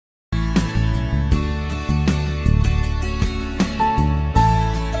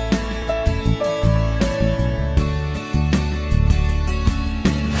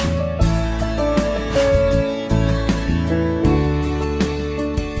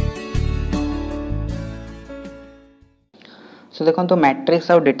सो देखो तो मैट्रिक्स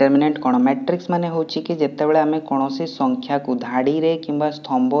आउ डिटरमिनेंट कौन मैट्रिक्स माने होची कि जेतेबेले आमे कोनोसी संख्या को धाड़ी रे किंबा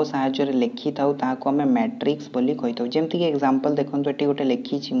स्तंभ सहायता रे लिखि थाउ ताको आमे मैट्रिक्स बोली कहि थाउ जेमति कि एग्जांपल देखो तो एटी गोटे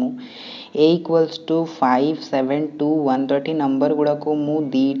लिखि छि मु a इक्वल्स टू 5 7 2 1 तो एटी नंबर गुडा को मु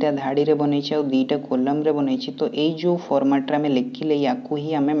दीटा धाड़ी रे बनै छि आ दीटा कॉलम रे बनै छि तो ए जो फॉर्मेट रे आमे लिखिले याकू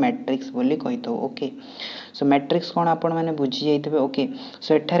ही आमे मैट्रिक्स बोली कहि थाउ ओके सो मैट्रिक्स कौन आपण मैंने बुझी जाइए ओके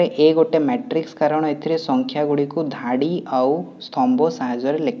सो एठारे ए गोटे मैट्रिक्स कारण ए संख्या गुड़ी को धाड़ी आउ स्तंभ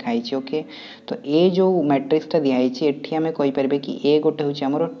साहाय्य लिखाई ओके तो ए जो मैट्रिक्सटा दिखाई एठी आमे कहि परबे कि ए गोटे होची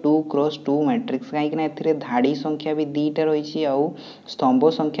हमरो 2x2 मैट्रिक्स काईकना एथिरे धाड़ी संख्या भी दीटा रही आउ स्तंभ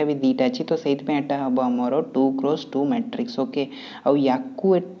संख्या भी दीटा अछि तो सेति पे एटा हबो हमरो 2x2 मैट्रिक्स ओके आउ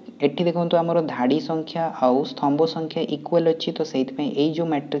याकू एठी देखंतु हमरो धाड़ी संख्या आउ स्तंभ संख्या इक्वल अछि तो सेति पे ए जो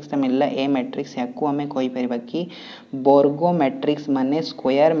मैट्रिक्सटा मिलला ए मैट्रिक्स याकू आमे कहि परबा कि वर्ग मैट्रिक्स माने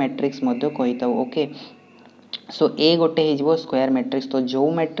स्क्वायर मैट्रिक्स मध्य कहिताउ ओके सो ए गोटे हो स्क्वायर मैट्रिक्स तो जो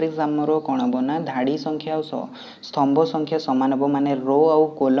मैट्रिक्स आमर कौन हम ना धाड़ी संख्या और स्तंभ संख्या सामान हम माने रो आउ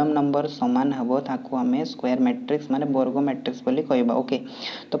कॉलम नंबर सामान हम ताकू आम स्क्वायर मैट्रिक्स माने वर्ग मैट्रिक्स बोली कहबा ओके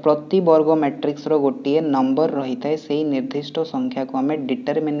तो प्रति वर्ग मैट्रिक्स रो गोटे नंबर रही है से निर्दिष्ट संख्या को आम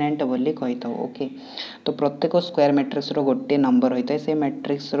डिटरमिनेंट बोली कही था ओके तो प्रत्येक स्क्वायर मैट्रिक्स रो गोटे नंबर रही है से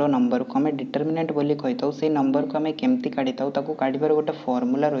मैट्रिक्स रो नंबर को आम डिटरमिनेंट बोली कही था से नंबर को आम केमती काढ़ी था ताकू काढ़ार गोटे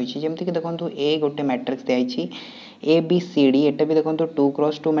फॉर्मूला रही है जमीक देखो ए गोटे मैट्रिक्स दिखाई ए बी सी डी एटा भी देखो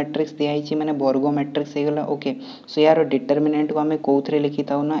 2x2 मैट्रिक्स दिखाई माने वर्ग मैट्रिक्स हो गला ओके सो यार डिटरमिनेंट को आम कौन लिखि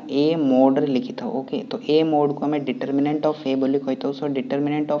था ना ए मोड रे लिखि था ओके तो ए मोड को आम डिटरमिनेंट ऑफ ए बोली कही था सो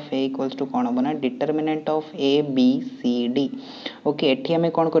determinant of A equals to कौन हम ना determinant of A B C D okay एठी आम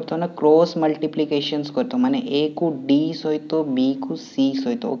कौन करता ना क्रॉस मल्टीप्लिकेशंस करता माने ए को डी सहित बी को सी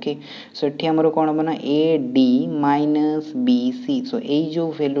सहित ओके सो एठी हमरो कौन हम ना A D minus B C सो ए जो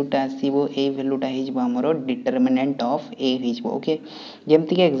वैल्यूटा आसीबो ए वैल्यूटा हिजबो हमरो डिटरमिनेंट ऑफ ए हिजबो ओके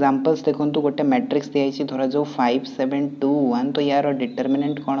जेमति के एग्जांपल्स देखंतु गोटे मैट्रिक्स दियाई छि धरा जो 5 7 2 1 तो यार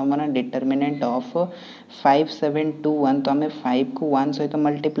डिटरमिनेंट कौन हम ना डिटरमिनेंट ऑफ 5 7 2 1 तो हमें 5 को 1 सहित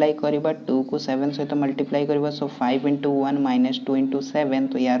मल्टीप्लाई करबा 2 को 7 सहित मल्टीप्लाई करबा सो 5 into 1 minus 2 into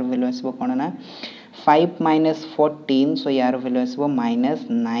 7 तो यार वैल्यू आसीबो कोन ना 5 minus 14 सो यार वैल्यू आसीबो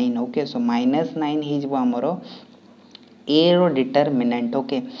 -9 ओके सो -9 हिजबो हमरो ए रो डिटरमिनेंट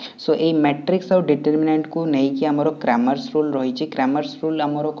ओके सो ए मैट्रिक्स और डिटरमिनेंट को नहीं कि हमरो क्रैमर्स रूल रही क्रैमर्स रूल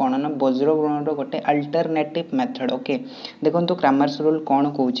हमरो कोन ना वज्र गुणन रो गोटे अल्टरनेटिव मेथड ओके देखो तो क्रैमर्स रूल कौन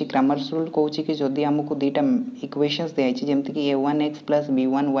कहूची क्रैमर्स रूल कहूची कि जदि हमको दीटा इक्वेशंस दिया छै जेमति कि a1x +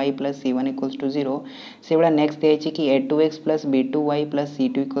 b1y + c1 = 0 से बडा नेक्स्ट दिया छै कि a2x + b2y +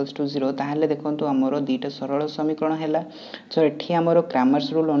 c2 = 0 ताहले देखो तो हमरो दीटा सरल समीकरण हैला सो एठी हमरो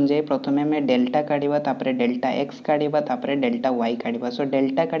क्रैमर्स रूल अनुसार प्रथमे हम डेल्टा काढिबा तापरे डेल्टा x काढिबा तापरे डेल्टा y काढिबा सो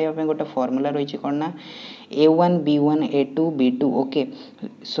डेल्टा काढिबा पे गोटे फार्मूला रही कोन ना a1 b1 a2 b2 okay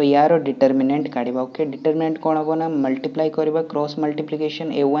so यार डिटरमिनेंट काढिबा ओके डिटरमिनेंट कोन हो ना मल्टीप्लाई करबा cross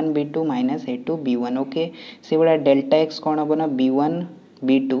multiplication a1 b2 - a2 b1 okay से बडा डेल्टा x कोन हो ना b1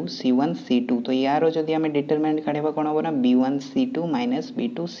 b2 c1 c2 तो यार जदि हम डिटरमिनेंट काढिबा कोन हो ना b1 c2 -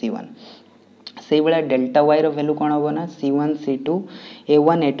 b2 c1 से बड़ा डेल्टा वाई रो वैल्यू कौन हो ना c1 c2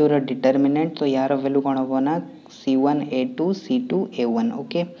 a1 a2 रो डिटरमिनेंट तो यार वैल्यू कौन हो ना c1 a2 c2 a1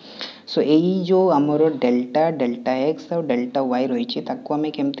 okay so यही जो आमर डेल्टा डेल्टा एक्स और डेल्टा वाई रही ताको आम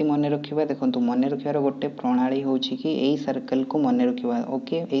केमती मन रखा देखो मन रखार गोटे प्रणाली हूँ कि यही सर्कल को मन रखा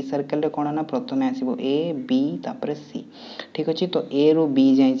ओके यही सर्कल कौन ना प्रथम आसो ए बी तापर सी ठीक अच्छे तो ए रु बी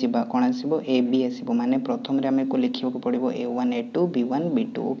जाए जा कौन आसो ए बी आसो माने प्रथम आम को लिखा पड़ो a1 a2 b1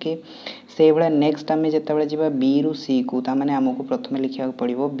 b2 okay से भाया नेक्स्ट आम जिते जा बी रु सी को ताने आमको प्रथम लिखा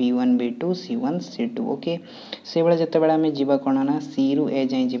पड़ो b1 b2 c1 c2 okay से भाया जिते आम जा कौन ना सी रु ए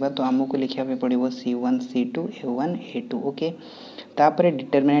जाए जा तो आमको लिखा पड़ो c1 c2 a1 a2 okay तापर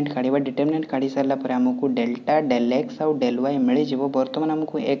डिटरमिनेंट काढ़ा डिटरमिनेंट काढ़ी सारा पर आमको डेल्टा डेल एक्स आउ डेल वाई मिल जाव बर्तमान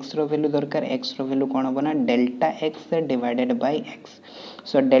आमको एक्स रो वैल्यू दरकार एक्स रो वैल्यू कौन हम ना delta x divided by x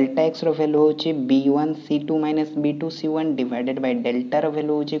so delta x row value होची b1 c2 - b2 c1 divided by delta rho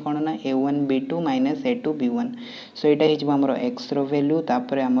value होची कौन ना a1 b2 - a2 b1 सो एटा हिजबो हमरो एक्स रो वैल्यू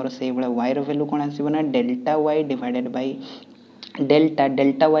तापर हमरो से बडा y रो वैल्यू कौन आसीबो ना delta y divided by delta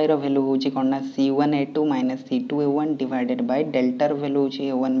delta Y row value होची कौन ना c1 a2 - c2 a1 divided by delta rho value होची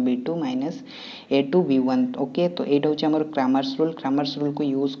a1 b2 - a2 b1 okay तो एटा होची हमर क्रैमर्स रूल को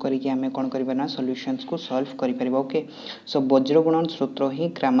यूज करके हमें कोन करबा ना सॉल्यूशंस को सॉल्व करि परबा ओके सो वज्र गुणन सूत्र ही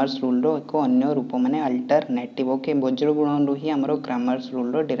क्रैमर्स रूल रो एक अन्य रूप माने अल्टरनेटिव ओके वज्र गुणन रो ही हमर क्रैमर्स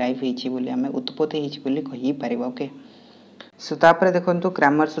रूल रो डिराइव हेची बोली हमें उत्पत्ति हेची बोली कहि परबा ओके सो तापर देखो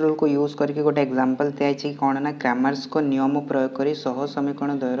क्रैमर्स रूल को यूज करके गोटे एग्जांपल दिखाई कौन ना क्रैमर्स को नियम प्रयोग कर सह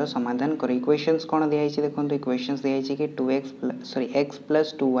समीकरण द्वयर समाधान कर इक्वेशंस कौन दिखाई देखो इक्वेशंस दिखाई कि 2x x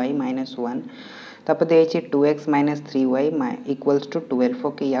plus 2y minus 1 तापर दिखाई 2x minus 3y equals to 12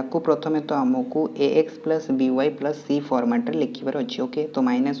 okay या प्रथम तो आमको ax plus by plus c format लिखार अच्छे ओके तो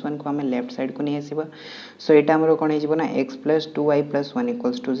 -1 को आम लेफ्ट साइड को नहीं आसवा सो यहाँ आमर कौन हो ना x plus 2y plus 1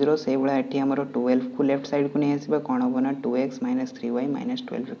 equals to 0 से भाई ये आमर 12 को लेफ्ट साइड को नहीं आसवा कौन हम ना 2x minus 3y minus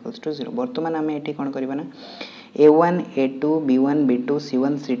 12 equals to 0 बर्तमान आम ये कौन करवा ना a1 a2 b1 b2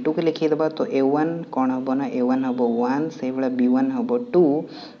 c1 c2 को लिखिदेबा तो a1 कौन हम ना a1 हम 1 से भाई b1 हम 2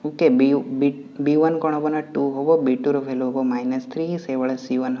 ओके b1 कौन हम ना 2 हम b2 रैल्यू हम -3 से भाई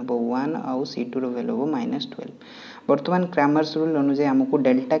c1 हम 1 आउ c2 रैल्यू हम -12 बर्तमान क्रैमर्स रूल अनुसार आमको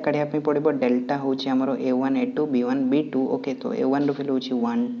डेल्टा काढ़ापी पड़ो डेल्टा हूँ आमर a1 a2 b1 b2 okay तो a1 रैल्यू हूँ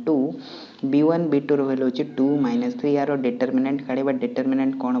 1 2 b1 b2 रैल्यू हूँ 2 -3 यार डिटरमिनेंट काढ़ा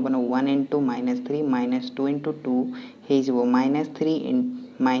डिटरमिनेंट कौन हम ना 1 इंटू -3 -2 इंटू 2 हो -3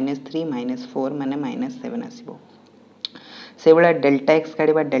 -4 माने -7 आसो से भाया डेल्टा एक्स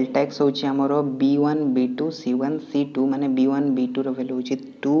काढ़ा डेल्टा एक्स हूँ आमर b1 b2 c1 c2 माने b1 b2 रैल्यू हूँ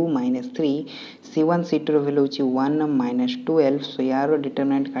 2 -3 c1 c2 रैल्यू हूँ 1 -12 सो यार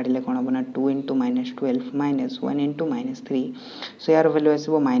डिटरमिनेंट काढ़ले कौन हम ना 2 इंटू -12 -1 इंटू -3 सो यार भैल्यू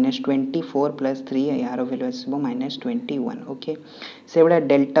आसो -24 प्लस 3 यार भैल्यू आसो -21 ओके से भाया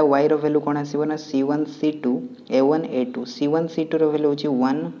डेल्टा वाई रैल्यू कौन आसो ना c1 c2 a1 a2 c1 c2 रैल्यू हूँ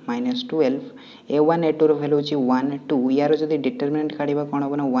 1 -12 a1 a2 रैल्यू हूँ 1 2 यार जब डिटरमिनेंट काढ़ा कौन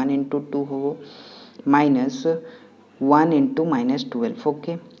हम ना 1 इंटू 2 हो माइनस 1 इंटू -12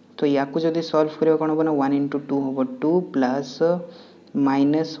 ओके तो या जब सल्व करवा कौन हम ना 1 इंटू 2 हम 2 plus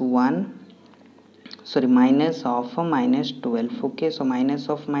 -1 sorry minus of -12 okay so minus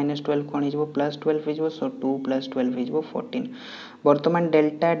of -12 कौन हो +12 हो सो 2 + 12 हो 14 बर्तमान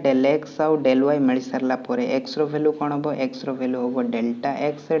डेल्टा डेल एक्स आउ डेल वाई मिल सारा पर एक्स रैल्यू कौन हम एक्स रैल्यू हम delta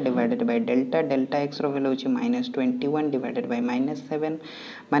x divided by delta delta x रैल्यू हूँ -21 डिवाइडेड बाय -7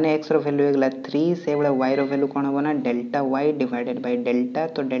 माने एक्स रैल्यू होगा 3 से भाया वाई रैल्यू कौन हम ना delta Y divided by delta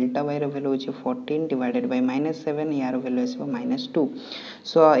तो डेल्टा वाई रैल्यू हूँ 14 डिवाइडेड बाय -7 यार वैल्यू आसो -2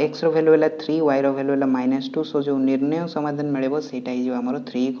 सो एक्स रैल्यू है 3 वाई रैल्यू है -2 सो जो निर्णय समाधान मिले सेटा आमर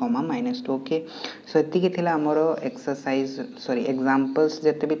 3, -2 ओके सो ये आमर एक्सरसाइज सॉरी एग्जांपल्स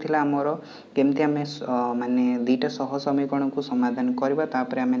जिते भी थिला आमर केमती आम माने दुईटा सह समीकरण को समाधान करवा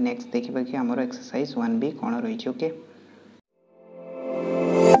तापर आम नेक्स्ट देखा कि आमर एक्सरसाइज 1B कौन रही ओके।